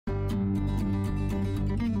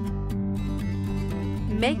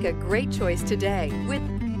Make a great choice today with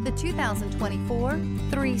the 2024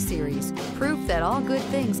 3 Series. Proof that all good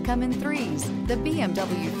things come in threes. The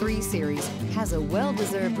BMW 3 Series has a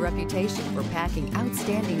well-deserved reputation for packing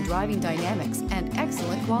outstanding driving dynamics and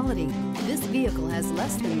excellent quality. This vehicle has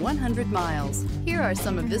less than 100 miles. Here are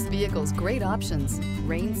some of this vehicle's great options: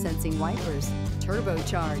 rain-sensing wipers,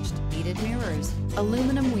 turbocharged, heated mirrors,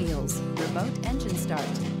 aluminum wheels, remote engine start,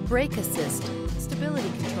 brake assist, stability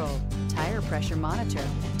control, tire pressure monitor,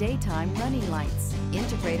 daytime running lights,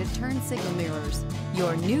 integrated turn signal mirrors.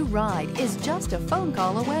 Your new ride is just a phone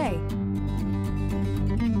call away.